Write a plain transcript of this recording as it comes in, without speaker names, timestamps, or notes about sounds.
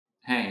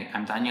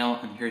I'm Daniel,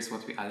 and here's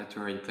what we added to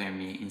Ready Player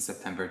Me in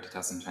September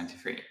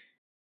 2023.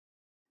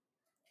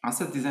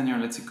 Asset Designer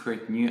lets you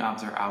create new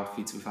avatar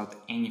outfits without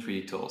any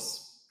 3D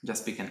tools.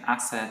 Just pick an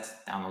asset,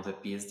 download a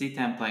PSD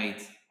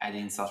template, add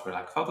in software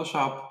like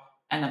Photoshop,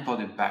 and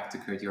upload it back to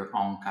create your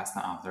own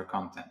custom avatar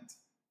content.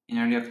 In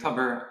early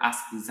October,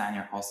 Asset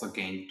Designer also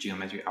gained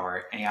Geometry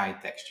Hour AI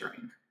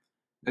texturing.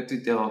 Go to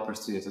Developer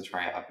Studio to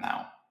try it out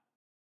now.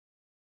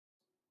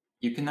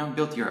 You can now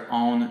build your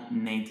own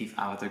native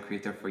avatar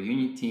creator for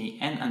Unity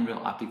and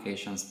Unreal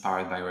applications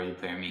powered by Ready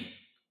Player Me.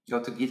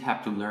 Go to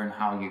GitHub to learn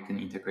how you can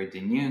integrate the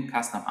new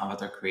custom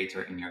avatar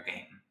creator in your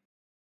game.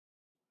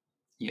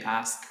 You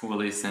asked, we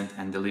listened,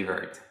 and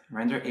delivered.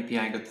 Render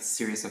API got a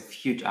series of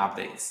huge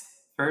updates.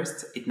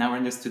 First, it now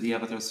renders 2D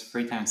avatars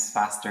 3 times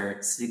faster,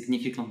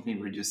 significantly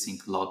reducing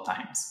load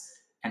times.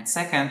 And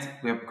second,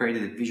 we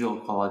upgraded the visual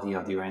quality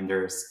of the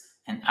renders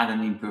and added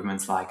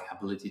improvements like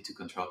ability to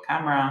control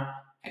camera,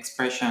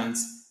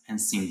 expressions, and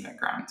scene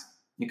background.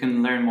 You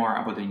can learn more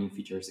about the new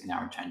features in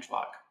our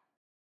changelog.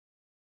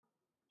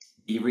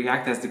 The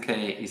React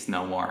SDK is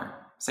no more.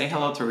 Say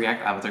hello to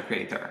React Avatar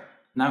Creator.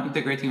 Now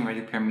integrating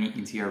Ready Player Me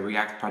into your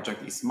React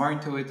project is more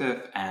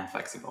intuitive and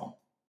flexible.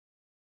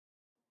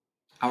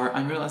 Our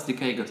Unreal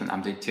SDK got an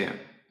update too.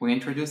 We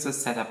introduced a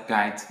setup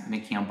guide,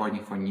 making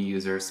onboarding for new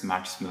users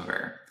much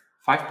smoother.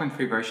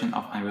 5.3 version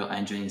of Unreal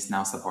Engine is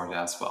now supported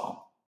as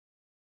well.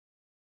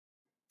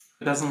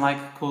 Who doesn't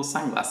like cool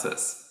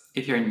sunglasses?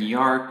 If you're in New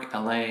York,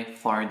 LA,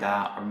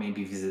 Florida, or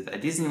maybe visit a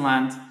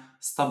Disneyland,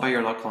 stop by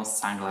your local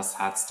sunglass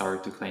hat store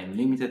to claim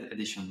limited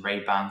edition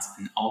Ray-Bans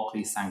and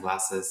Oakley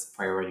sunglasses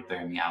for your Ready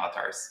Player Me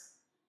avatars.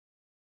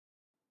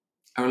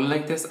 Our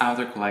latest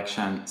avatar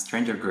collection,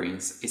 Stranger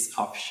Greens, is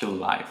officially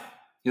live.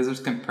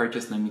 Users can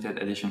purchase limited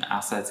edition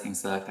assets in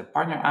selected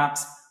partner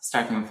apps,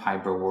 starting with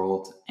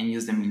Hyperworld, and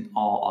use them in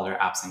all other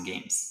apps and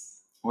games.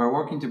 We're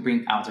working to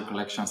bring avatar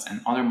collections and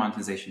other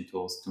monetization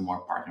tools to more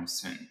partners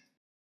soon.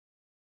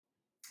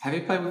 Have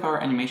you played with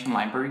our animation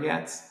library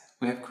yet?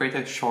 We have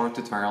created a short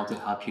tutorial to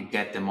help you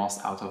get the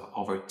most out of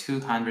over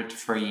 200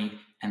 free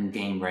and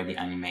game-ready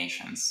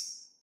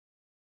animations.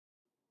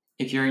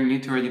 If you're new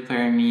to Ready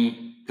Player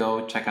Me,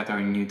 go check out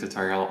our new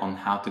tutorial on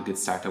how to get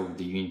started with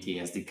the Unity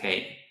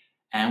SDK.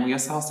 And we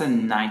also hosted a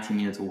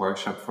 90-minute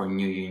workshop for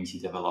new Unity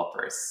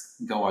developers.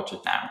 Go watch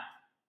it now.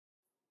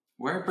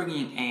 We're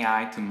bringing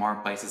AI to more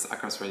places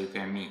across Ready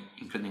Player Me,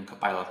 including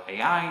Copilot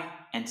AI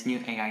and new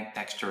AI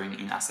texturing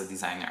in Asset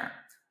Designer.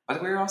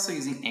 But we're also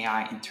using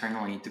AI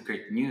internally to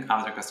create new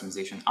avatar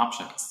customization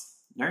options.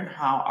 Learn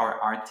how our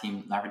art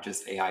team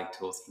leverages AI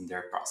tools in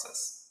their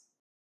process.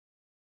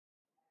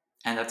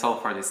 And that's all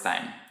for this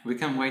time. We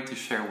can't wait to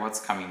share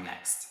what's coming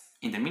next.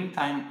 In the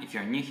meantime, if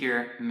you're new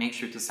here, make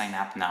sure to sign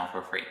up now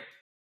for free.